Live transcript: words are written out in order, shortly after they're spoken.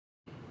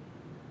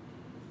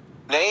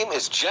Name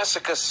is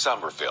Jessica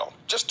Somerville,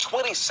 just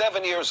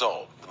 27 years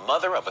old, the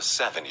mother of a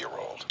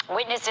 7-year-old.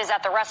 Witnesses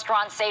at the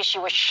restaurant say she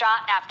was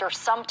shot after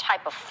some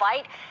type of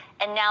fight,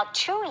 and now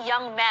 2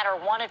 young men are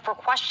wanted for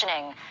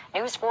questioning.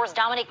 News 4's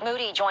Dominic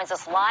Moody joins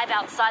us live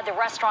outside the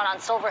restaurant on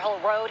Silver Hill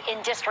Road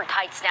in District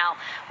Heights now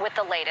with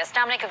the latest.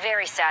 Dominic, a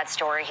very sad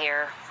story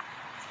here.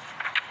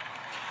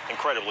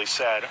 Incredibly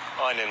sad,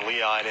 Ann and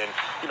Leon. And,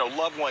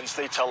 loved ones,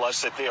 they tell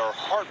us that they are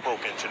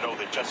heartbroken to know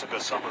that Jessica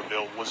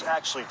Somerville was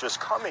actually just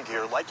coming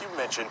here, like you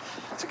mentioned,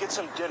 to get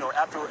some dinner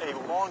after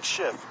a long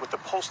shift with the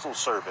Postal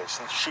Service.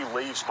 And she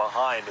leaves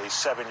behind a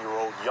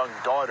 7-year-old young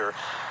daughter.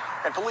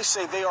 And police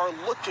say they are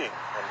looking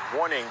and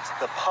wanting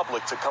the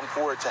public to come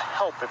forward to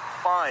help and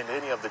find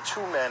any of the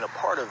 2 men a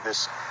part of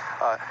this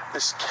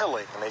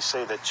killing. And they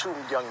say that 2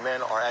 young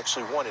men are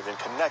actually wanted in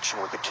connection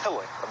with the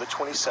killing of the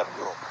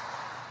 27-year-old.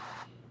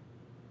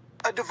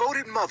 A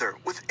devoted mother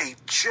with a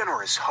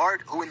generous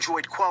heart who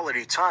enjoyed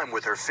quality time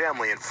with her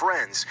family and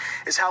friends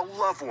is how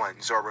loved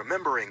ones are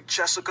remembering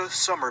Jessica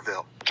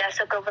Somerville.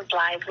 Jessica was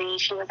lively,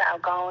 she was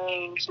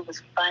outgoing, she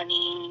was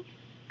funny,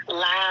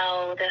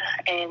 loud,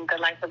 and the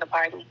life of the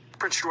party.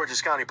 Prince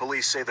George's County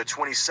Police say the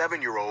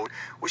 27-year-old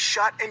was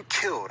shot and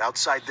killed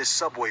outside this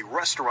Subway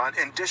restaurant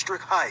in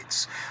District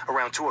Heights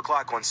around 2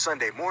 o'clock on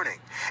Sunday morning.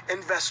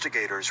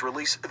 Investigators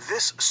released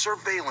this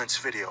surveillance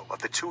video of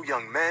the 2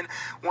 young men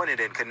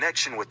wanted in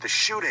connection with the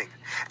shooting.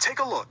 Take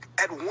a look.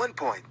 At one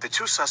point, the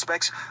 2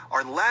 suspects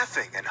are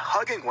laughing and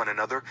hugging one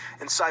another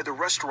inside the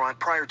restaurant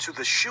prior to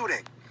the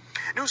shooting.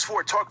 News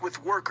 4 talked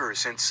with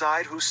workers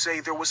inside who say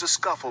there was a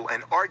scuffle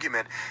and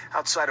argument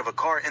outside of a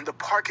car in the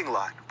parking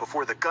lot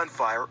before the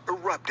gunfire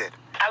erupted.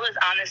 I was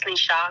honestly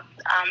shocked.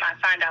 I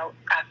found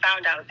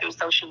out through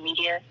social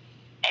media,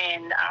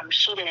 and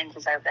she didn't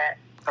deserve that.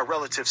 A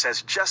relative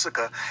says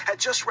Jessica had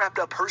just wrapped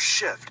up her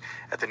shift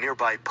at the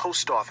nearby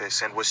post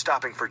office and was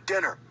stopping for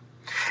dinner.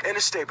 In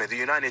a statement, the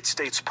United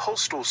States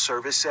Postal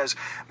Service says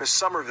Ms.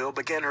 Somerville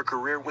began her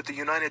career with the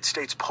United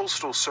States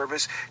Postal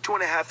Service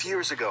 2.5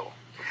 years ago.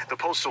 The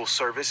Postal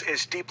Service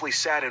is deeply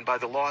saddened by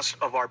the loss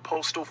of our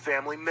postal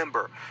family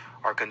member.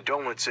 Our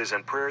condolences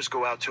and prayers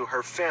go out to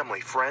her family,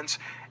 friends,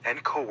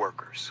 and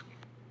co-workers.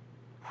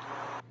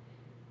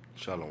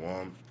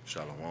 Shalom,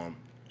 shalom,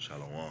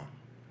 shalom.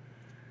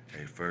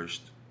 Hey,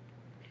 first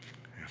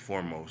and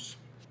foremost,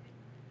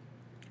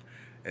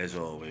 as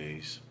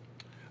always,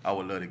 I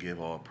would love to give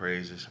all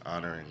praises,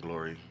 honor, and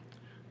glory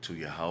to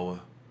Yahweh,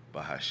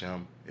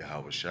 Bahashem,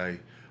 Yahweh Shai,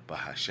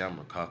 Bahashem,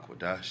 Rakak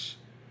Wadash.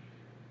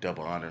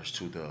 Double honors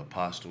to the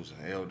apostles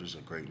and elders,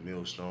 a great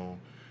millstone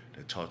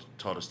that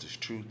taught us this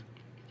truth.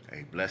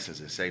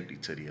 Blessings and safety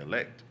to the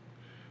elect.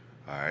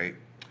 All right.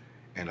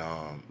 And,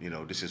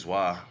 this is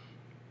why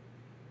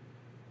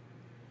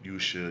you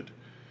should,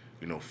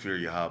 fear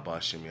Yahweh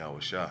Hashem Yahweh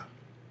Shai.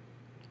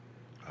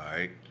 All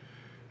right.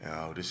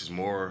 Now, this is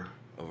more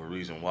of a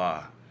reason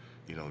why,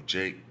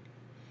 Jake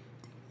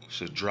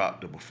should drop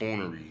the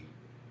buffoonery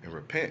and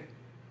repent.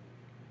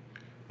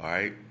 All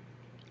right.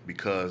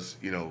 Because,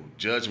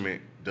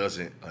 judgment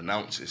doesn't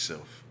announce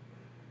itself.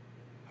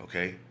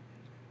 Okay?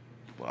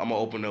 Well, I'm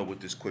going to open up with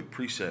this quick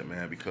precept,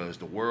 man, because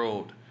the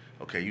world,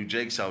 you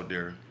Jakes out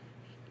there,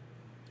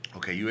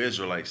 you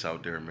Israelites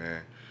out there,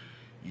 man,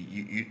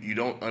 you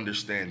don't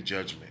understand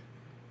judgment.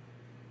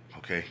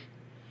 Okay?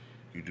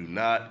 You do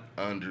not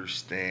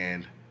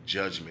understand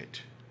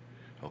judgment.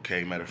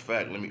 Okay? Matter of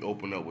fact, let me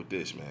open up with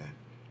this, man.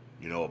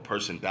 A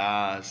person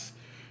dies,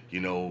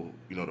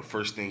 the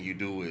first thing you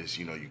do is,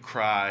 you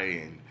cry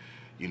and,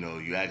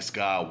 you ask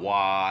God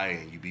why,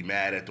 and you be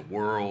mad at the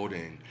world,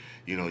 and,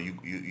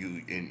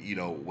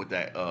 with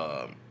that,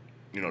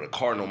 the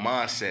cardinal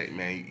mindset,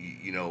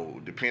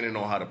 man, depending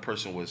on how the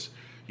person was,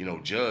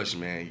 judged,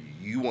 man,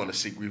 you want to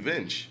seek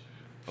revenge,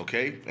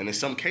 okay? And in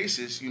some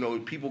cases,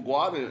 people go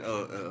out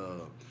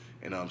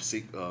and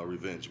seek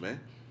revenge, man,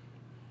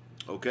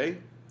 okay?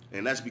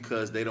 And that's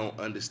because they don't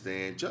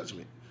understand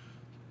judgment.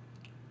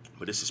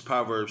 But this is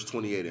Proverbs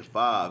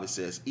 28:5. It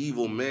says,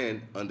 evil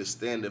men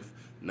understandeth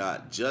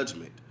not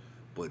judgment,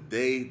 but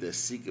they that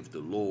seeketh the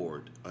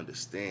Lord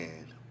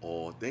understand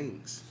all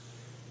things.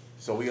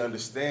 So we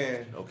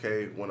understand,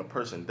 when a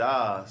person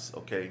dies,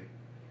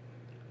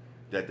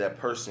 that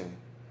person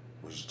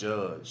was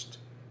judged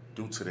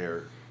due to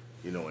their,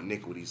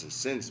 iniquities and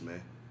sins,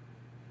 man.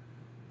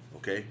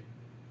 Okay?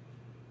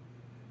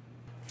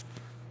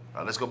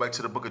 Now let's go back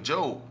to the book of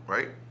Job,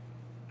 right?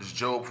 It's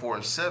Job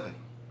 4:7.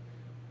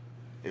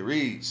 It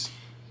reads,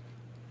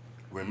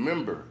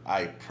 remember,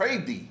 I pray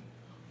thee,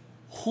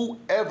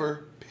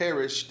 whoever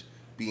perished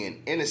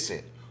being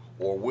innocent,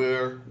 or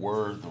where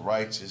were the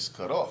righteous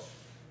cut off?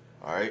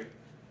 All right?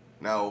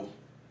 Now,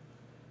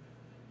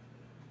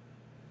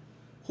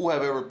 who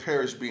have ever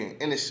perished being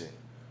innocent?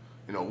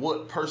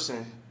 What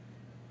person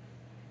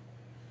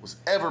was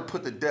ever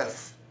put to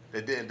death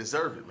that didn't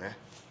deserve it, man?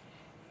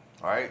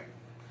 All right?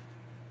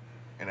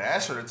 And the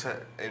answer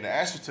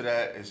to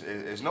that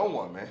is no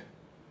one, man.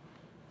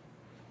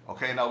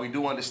 Okay, now we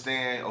do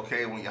understand,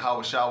 when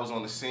Yahweh Shah was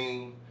on the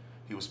scene,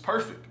 he was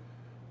perfect.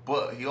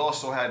 but he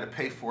also had to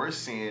pay for his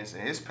sins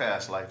in his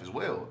past life as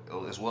well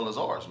as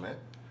ours, man.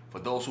 For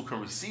those who can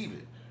receive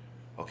it,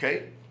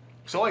 okay?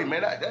 So, hey,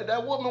 man,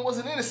 that woman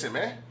wasn't innocent,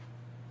 man.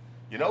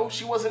 You know,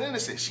 she wasn't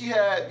innocent. She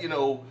had, you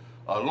know,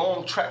 a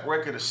long track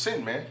record of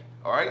sin, man.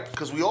 All right?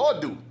 Because we all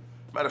do.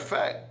 Matter of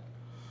fact,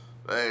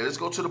 hey, let's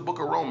go to the book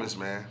of Romans,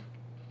 man.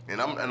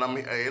 And I'm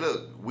hey,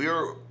 look,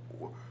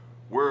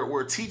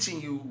 we're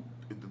teaching you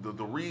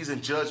the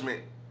reason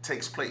judgment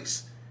takes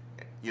place.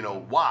 You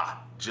know, why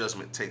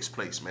judgment takes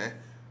place, man.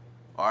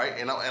 All right?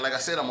 And like I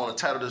said, I'm on the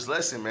title of this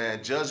lesson,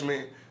 man.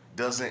 Judgment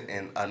doesn't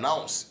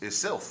announce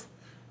itself.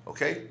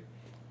 Okay?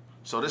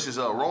 So this is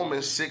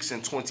Romans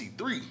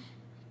 6:23.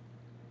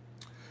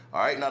 All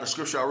right, now the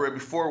scripture I read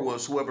before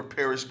was whoever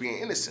perished being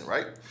innocent,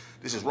 right?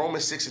 This is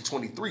Romans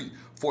 6:23.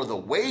 For the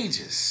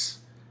wages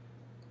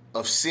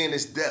of sin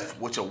is death,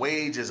 which a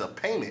wage is a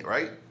payment,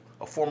 right?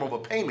 A form of a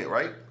payment,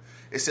 right?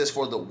 It says,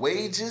 for the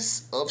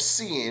wages of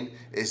sin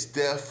is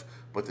death,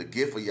 but the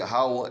gift of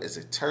Yahweh is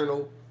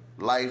eternal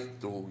life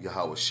through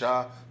Yahweh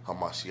Shah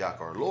HaMashiach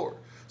our Lord.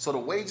 So the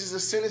wages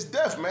of sin is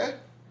death, man.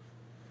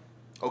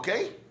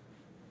 Okay?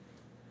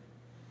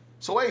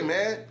 So, hey,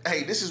 man,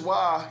 hey, this is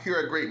why here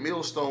at Great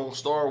Millstone,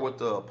 star with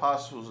the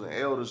apostles and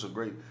elders of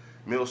Great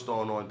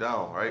Millstone on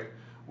down, right?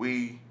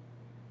 We,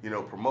 you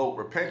know, promote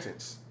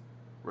repentance.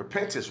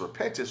 Repentance.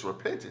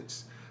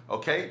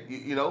 Okay?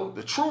 You know,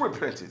 the true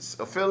repentance,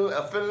 of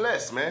feeling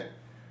less, man.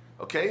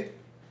 Okay?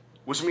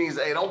 Which means,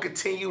 hey, don't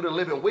continue to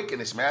live in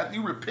wickedness, man. After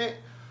you repent,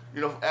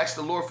 you know, ask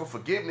the Lord for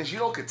forgiveness. You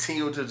don't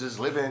continue to just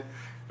live in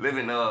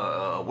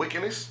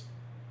wickedness,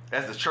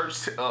 as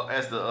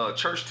the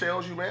church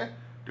tells you, man.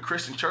 The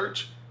Christian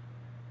church.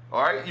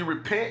 All right, you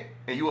repent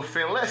and you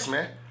offend less,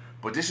 man.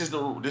 But this is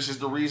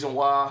the reason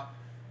why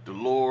the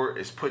Lord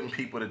is putting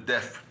people to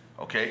death.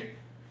 Okay,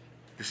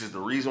 this is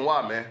the reason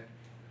why, man.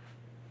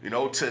 You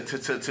know,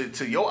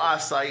 to your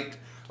eyesight,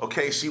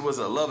 okay, she was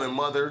a loving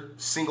mother,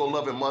 single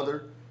loving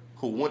mother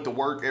who went to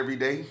work every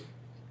day.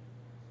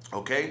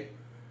 Okay,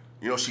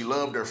 you know, she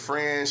loved her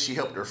friends, she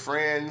helped her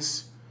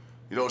friends.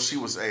 You know, she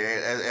was,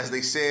 as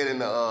they said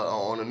in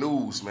on the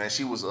news, man,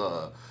 she was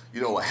you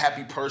know, a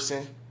happy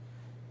person.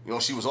 You know,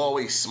 she was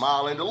always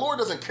smiling. The Lord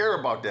doesn't care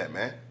about that,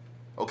 man.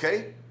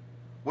 Okay?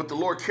 What the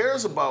Lord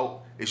cares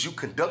about is you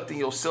conducting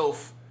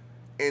yourself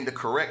in the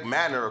correct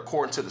manner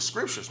according to the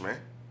scriptures, man.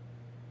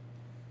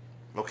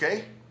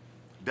 Okay?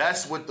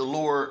 That's what the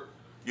Lord,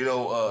 you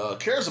know,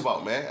 cares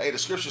about, man. Hey, the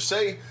scriptures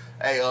say,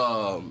 hey,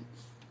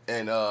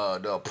 and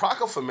the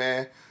Apocrypha,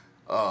 man,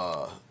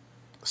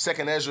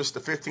 2nd Ezra, the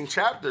 15th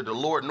chapter, the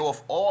Lord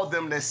knoweth all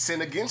them that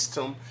sin against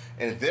him,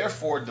 and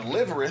therefore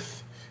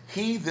delivereth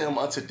he them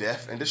unto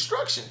death and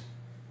destruction.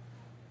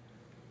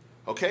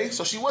 Okay,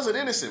 so she wasn't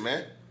innocent,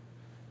 man.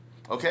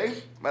 Okay,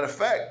 matter of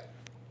fact,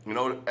 you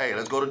know, hey,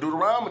 let's go to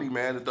Deuteronomy,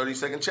 man, the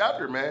 32nd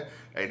chapter, man.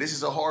 Hey, this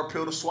is a hard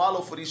pill to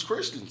swallow for these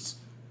Christians.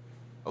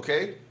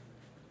 Okay,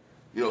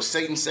 you know,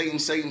 Satan,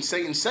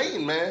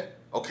 man.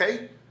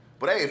 Okay,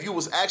 but hey, if you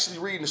was actually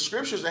reading the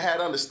scriptures and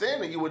had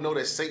understanding, you would know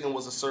that Satan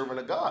was a servant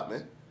of God,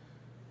 man.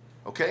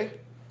 Okay,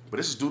 but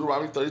this is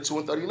Deuteronomy 32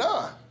 and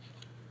 39.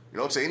 You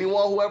know, to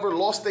anyone who ever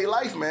lost their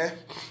life, man.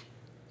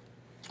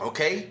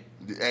 Okay,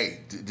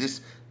 hey,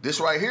 this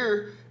right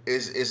here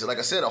is like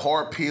I said, a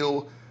hard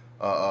pill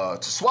to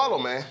swallow,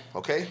 man.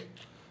 Okay,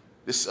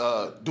 this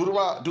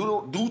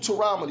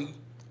Deuteronomy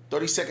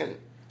 32nd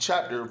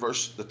chapter,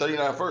 the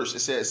 39th verse.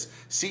 It says,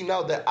 "See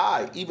now that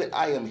I, even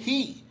I am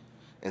He,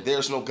 and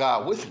there's no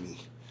God with me.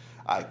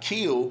 I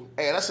kill."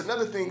 And that's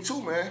another thing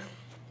too, man.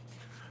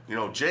 You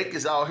know, Jake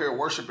is out here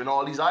worshiping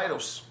all these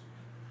idols.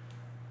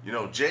 You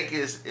know, Jake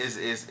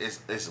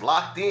is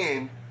locked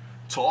in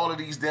to all of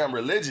these damn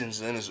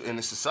religions in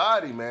his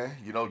society, man.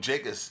 You know,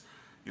 Jake is,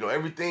 you know,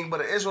 everything but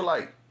an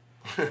Israelite.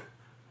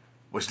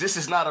 Which this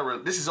is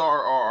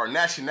our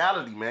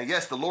nationality, man.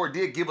 Yes, the Lord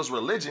did give us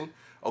religion,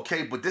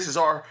 okay, but this is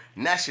our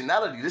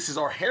nationality. This is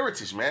our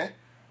heritage, man.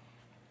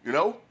 You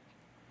know?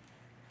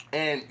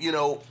 And, you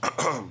know,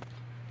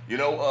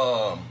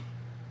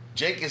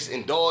 Jake is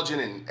indulging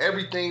in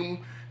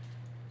everything.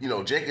 You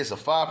know, Jake is a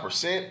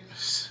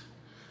 5%.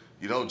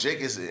 You know, Jake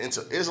is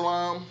into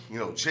Islam. You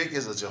know, Jake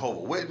is a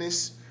Jehovah's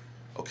Witness.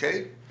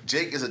 Okay?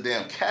 Jake is a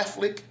damn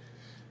Catholic.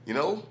 You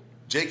know?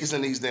 Jake is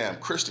in these damn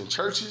Christian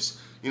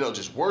churches. You know,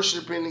 just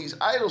worshiping these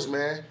idols,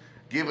 man.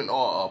 Giving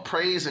all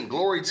praise and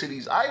glory to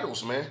these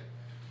idols, man.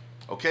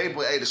 Okay?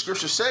 But, hey, the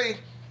scriptures say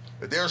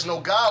that there's no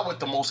God with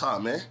the Most High,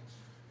 man.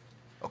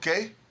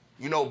 Okay?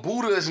 You know,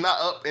 Buddha is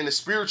not up in the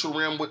spiritual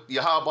realm with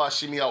Yahweh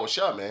Shemi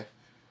Awashah, man.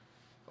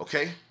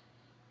 Okay?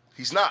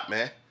 He's not,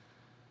 man.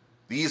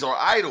 These are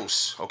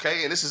idols,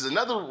 okay? And this is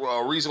another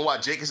reason why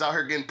Jake is out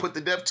here getting put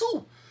to death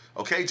too.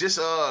 Okay, just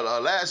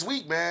last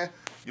week, man,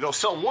 you know,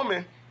 some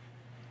woman,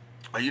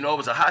 you know, it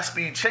was a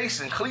high-speed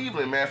chase in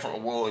Cleveland, man,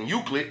 in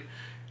Euclid,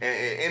 and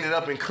it ended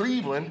up in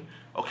Cleveland,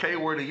 okay,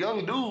 where the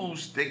young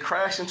dudes, they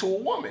crashed into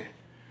a woman,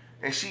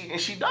 and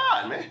she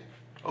died, man,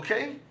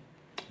 okay?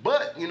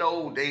 But, you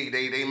know,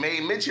 they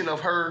made mention of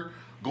her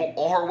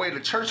on her way to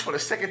church for the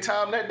second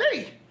time that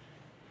day.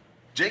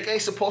 Jake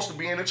ain't supposed to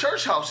be in the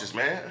church houses,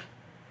 man.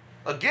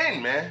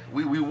 Again, man,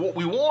 we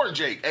warned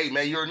Jake, hey,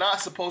 man, you're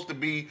not supposed to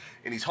be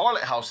in these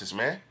harlot houses,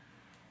 man.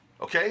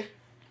 Okay?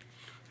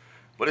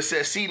 But it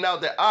says, see now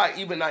that I,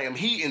 even I am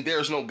he, and there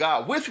is no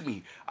God with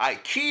me. I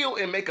kill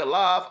and make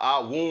alive, I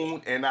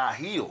wound and I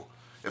heal.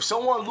 If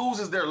someone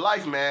loses their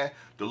life, man,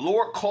 the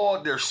Lord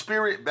called their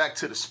spirit back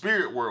to the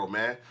spirit world,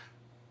 man.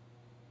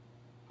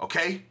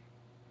 Okay?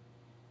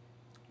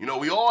 You know,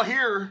 we all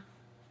here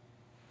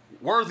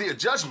worthy of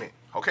judgment.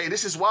 Okay?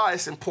 This is why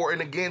it's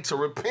important, again, to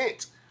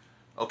repent.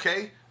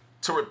 Okay?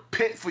 To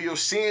repent for your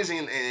sins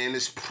in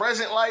this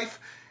present life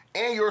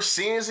and your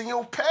sins in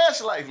your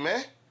past life,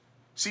 man.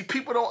 See,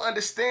 people don't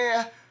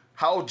understand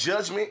how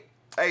judgment.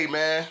 Hey,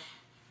 man.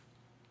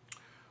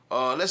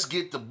 Let's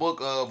get the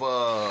book of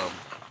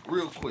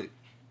real quick.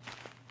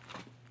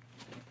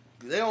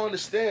 They don't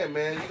understand,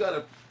 man. You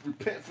gotta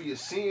repent for your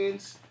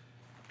sins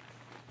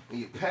in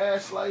your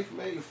past life,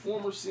 man. Your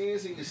former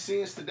sins and your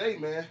sins today,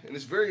 man. And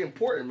it's very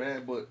important,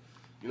 man. But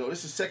you know,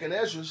 this is Second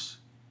Esdras,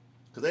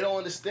 because they don't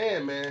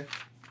understand, man.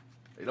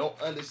 They don't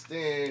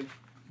understand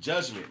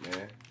judgment,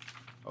 man.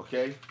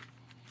 Okay.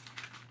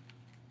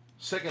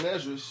 Second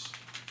Esdras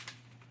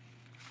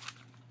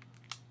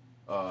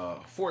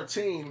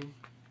 14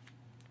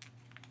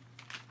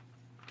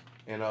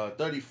 and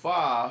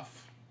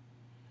 35,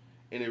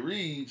 and it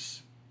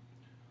reads,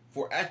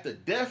 for at the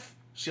death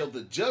shall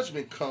the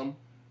judgment come,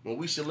 when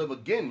we shall live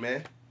again,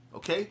 man.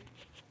 Okay?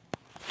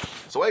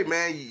 So, hey,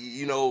 man,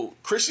 you know,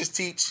 Christians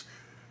teach,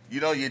 you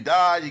know, you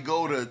die, you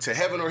go to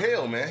heaven or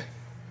hell, man.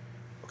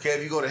 Okay,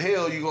 if you go to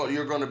hell,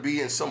 you're going to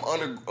be in some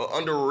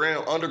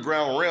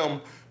underground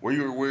realm where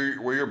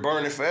you're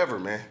burning forever,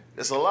 man.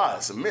 It's a lie.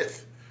 It's a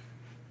myth.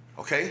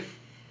 Okay?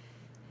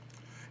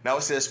 Now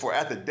it says, for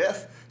at the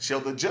death shall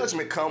the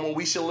judgment come, when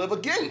we shall live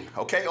again.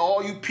 Okay?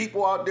 All you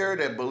people out there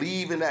that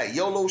believe in that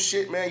YOLO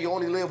shit, man, you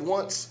only live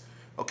once.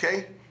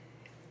 Okay?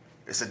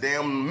 It's a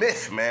damn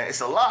myth, man.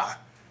 It's a lie.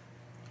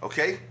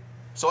 Okay?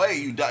 So, hey,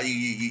 you die,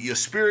 your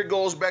spirit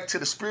goes back to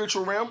the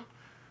spiritual realm.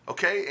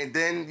 Okay? And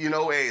then, you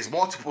know, hey, there's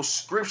multiple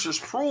scriptures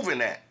proving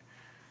that.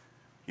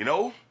 You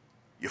know?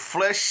 Your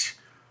flesh,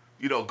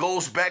 you know,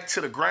 goes back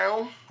to the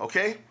ground.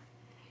 Okay?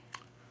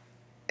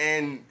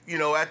 And, you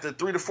know, after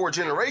 3 to 4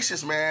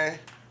 generations, man,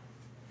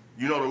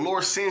 you know, the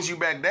Lord sends you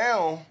back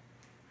down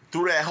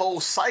through that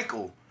whole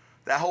cycle,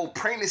 that whole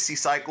pregnancy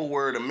cycle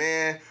where the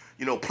man,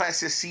 you know,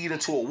 plants his seed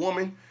into a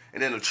woman,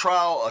 and then a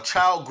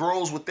child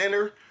grows within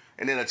her,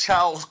 and then a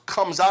child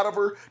comes out of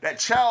her. That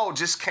child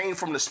just came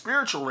from the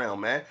spiritual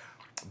realm, man,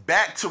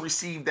 back to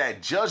receive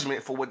that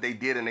judgment for what they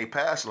did in their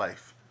past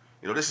life.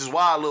 You know, this is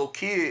why a little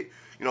kid,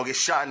 you know, gets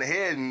shot in the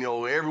head, and, you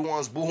know,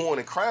 everyone's boo-hooing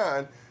and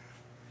crying.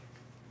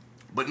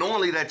 But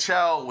normally that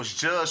child was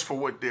judged for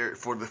what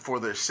for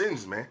their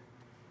sins, man.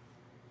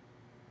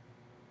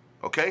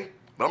 Okay?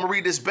 But I'm going to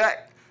read this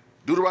back.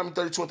 Deuteronomy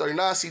 32 and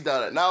 39, see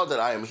that now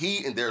that I am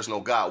he, and there is no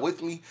God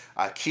with me.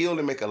 I kill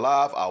and make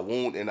alive, I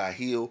wound and I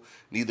heal.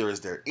 Neither is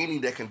there any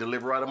that can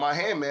deliver out of my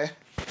hand, man.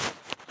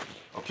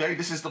 Okay?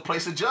 This is the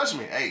place of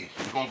judgment. Hey,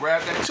 you're going to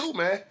grab that too,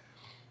 man.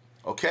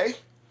 Okay?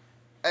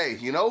 Hey,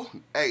 you know,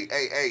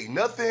 hey,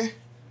 nothing.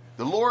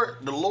 The Lord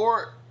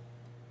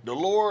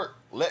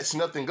lets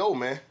nothing go,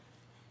 man.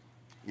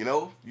 You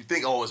know, you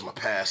think, oh, it's my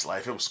past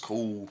life. It was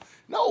cool.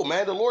 No,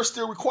 man, the Lord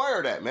still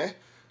require that, man.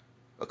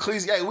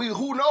 Ecclesiastes,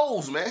 who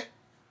knows, man?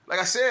 Like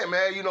I said,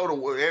 man, you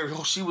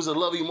know, she was a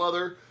loving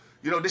mother.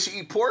 You know, did she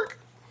eat pork?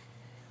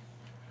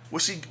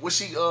 Was she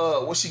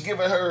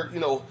giving her, you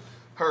know,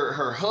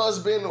 her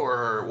husband or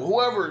her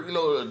whoever, you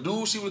know, the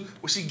dude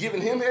was she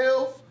giving him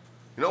hell?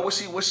 You know, was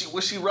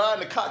she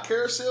riding the cock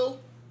carousel?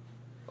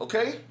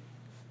 Okay?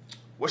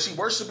 Was she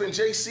worshiping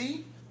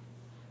JC?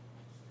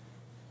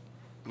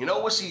 You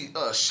know, was she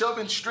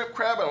shoving strip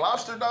crab and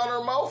lobster down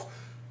her mouth?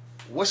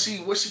 Was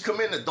she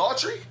committing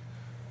adultery?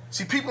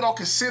 See, people don't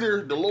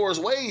consider the Lord's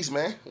ways,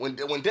 man, when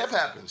death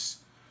happens.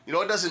 You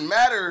know, it doesn't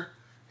matter.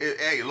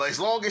 Hey, as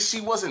long as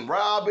she wasn't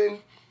robbing,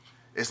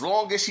 as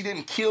long as she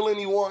didn't kill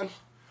anyone,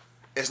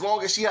 as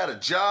long as she had a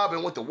job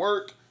and went to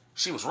work,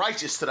 she was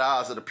righteous to the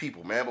eyes of the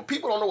people, man. But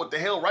people don't know what the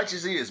hell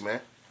righteous is,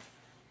 man.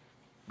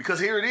 Because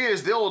here it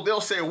is,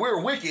 they'll say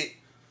we're wicked.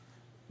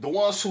 The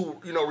ones who,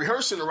 you know,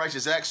 rehearsing the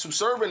righteous acts, who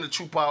serving the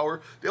true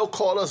power, they'll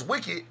call us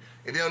wicked,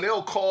 and then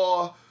they'll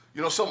call,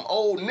 you know, some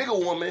old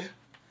nigga woman,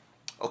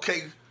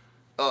 okay,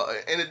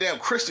 in a damn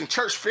Christian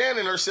church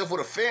fanning herself with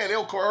a fan,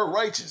 they'll call her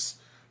righteous,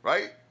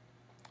 right?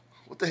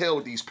 What the hell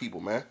with these people,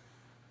 man?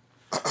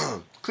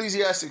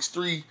 Ecclesiastes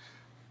 3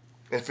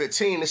 and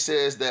 15, it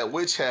says that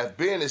which have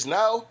been is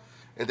now,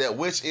 and that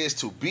which is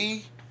to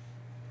be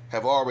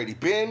have already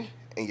been,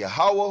 and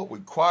Yahweh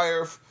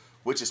requireth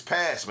which is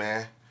past,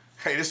 man.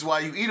 Hey, this is why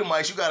you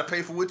Edomites, you got to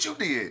pay for what you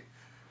did.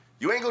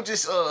 You ain't going to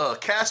just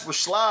Casper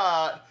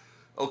slide,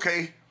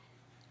 okay,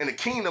 in the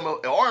kingdom, or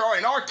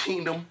in our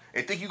kingdom,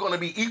 and think you're going to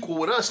be equal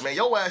with us, man.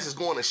 Your ass is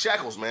going to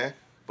shackles, man.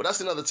 But that's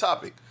another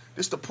topic.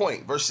 This is the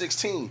point. Verse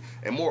 16,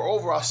 and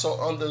moreover, I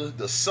saw under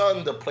the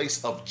sun the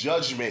place of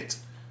judgment.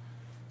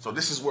 So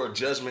this is where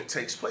judgment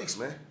takes place,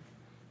 man.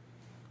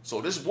 So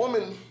this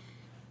woman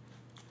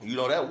You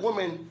know, that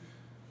woman,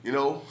 you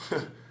know,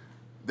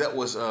 that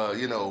was,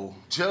 you know,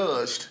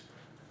 judged,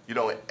 you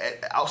know,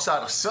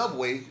 outside of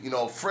Subway, you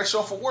know, fresh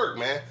off of work,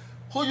 man.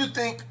 Who you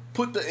think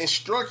put the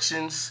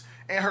instructions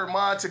in her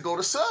mind to go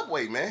to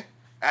Subway, man?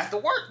 After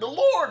work, the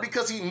Lord,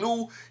 because he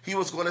knew he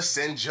was going to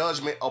send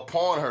judgment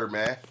upon her,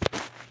 man.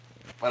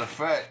 Matter of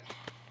fact,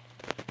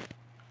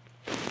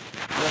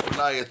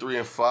 Zephaniah 3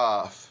 and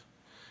 5,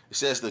 it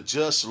says, the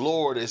just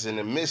Lord is in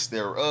the midst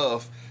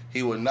thereof.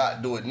 He will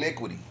not do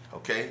iniquity,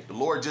 okay? The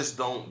Lord just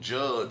don't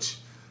judge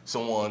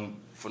someone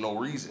for no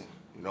reason.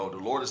 You know, the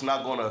Lord is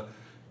not going to,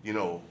 you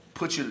know,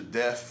 put you to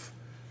death.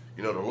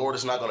 You know, the Lord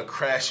is not going to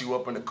crash you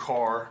up in the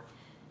car,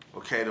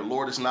 okay? The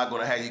Lord is not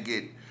going to have you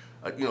get,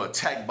 you know,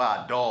 attacked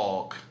by a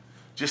dog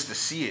just to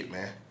see it,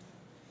 man,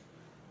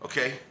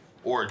 okay?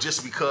 Or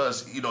just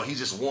because, you know, he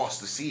just wants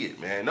to see it,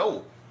 man.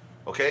 No,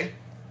 okay?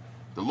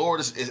 The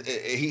Lord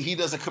he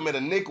doesn't commit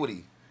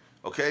iniquity,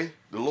 okay?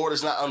 The Lord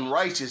is not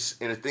unrighteous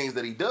in the things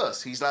that he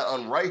does. He's not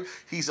unright.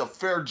 He's a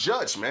fair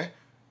judge, man.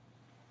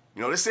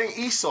 You know, this ain't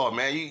Esau,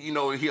 man. You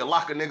know, he'll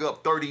lock a nigga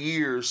up 30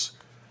 years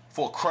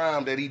for a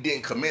crime that he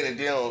didn't commit, and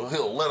then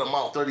he'll let him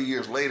out 30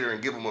 years later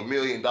and give him $1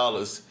 million,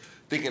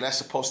 thinking that's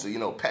supposed to, you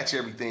know, patch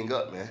everything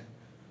up, man.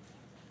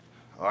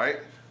 All right?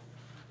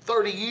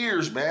 30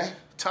 years, man.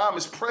 Time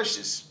is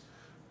precious.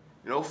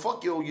 You know,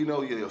 fuck your, you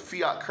know, your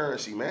fiat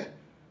currency, man.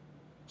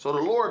 So the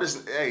Lord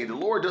is, hey, the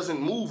Lord doesn't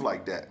move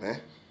like that,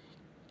 man.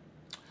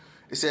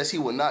 It says he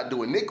will not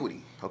do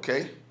iniquity,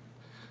 okay?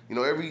 You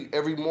know,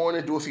 every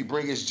morning doeth he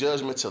bring his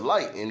judgment to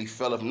light, and he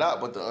felleth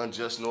not, but the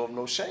unjust know of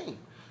no shame.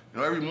 You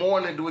know, every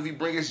morning doeth he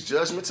bring his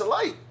judgment to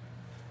light,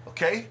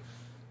 okay?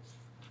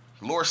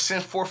 The Lord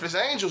sent forth his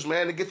angels,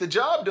 man, to get the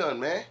job done,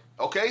 man,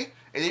 okay?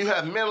 And you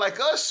have men like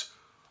us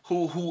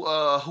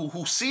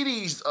who see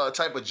these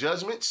type of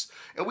judgments,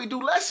 and we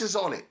do lessons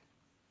on it,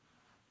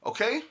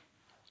 okay?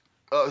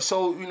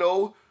 So, you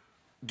know,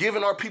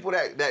 giving our people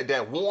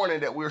that warning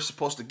that we're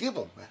supposed to give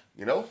them, man,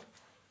 you know?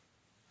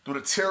 Through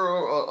the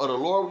terror of the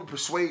Lord, we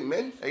persuade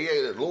men. Hey,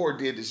 yeah, the Lord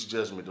did this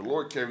judgment. The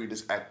Lord carried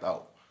this act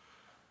out.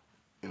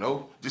 You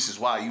know, this is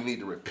why you need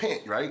to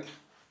repent, right?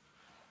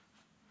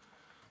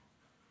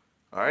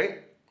 All right?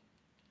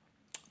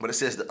 But it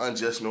says the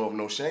unjust know of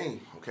no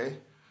shame, okay?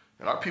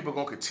 And our people are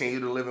going to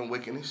continue to live in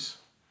wickedness.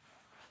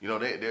 You know,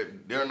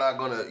 they're not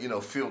going to, you know,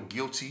 feel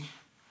guilty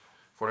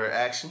for their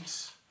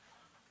actions,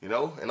 you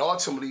know? And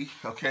ultimately,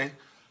 okay,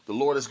 the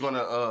Lord is going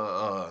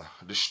to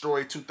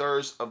destroy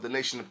 2/3 of the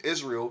nation of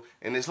Israel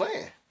in his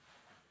land.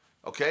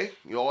 Okay?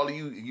 You know, all of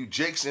you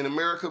jakes in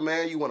America,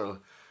 man, you want to,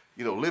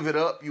 you know, live it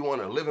up. You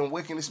want to live in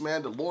wickedness,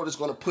 man. The Lord is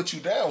going to put you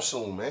down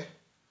soon, man.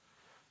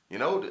 You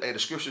know, the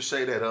scriptures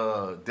say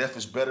that death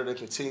is better than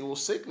continual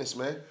sickness,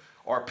 man.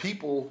 Our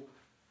people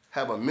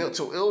have a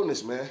mental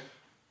illness, man.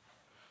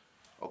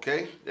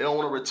 Okay? They don't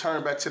want to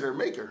return back to their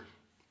maker,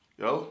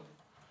 you know?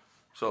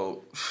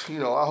 So, you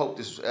know, I hope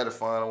this was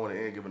edifying. I want to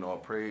end giving all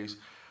praise,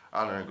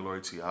 honor, and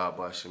glory to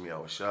Yahweh Hashem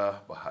Yahushua,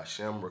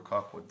 Bahashem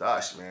Rakak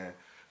Wadash, man.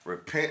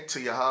 Repent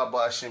to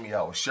Yahweh Hashem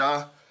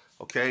Yahushua,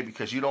 okay?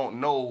 Because you don't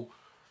know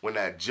when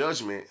that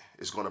judgment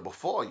is going to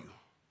befall you.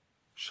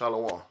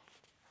 Shalom.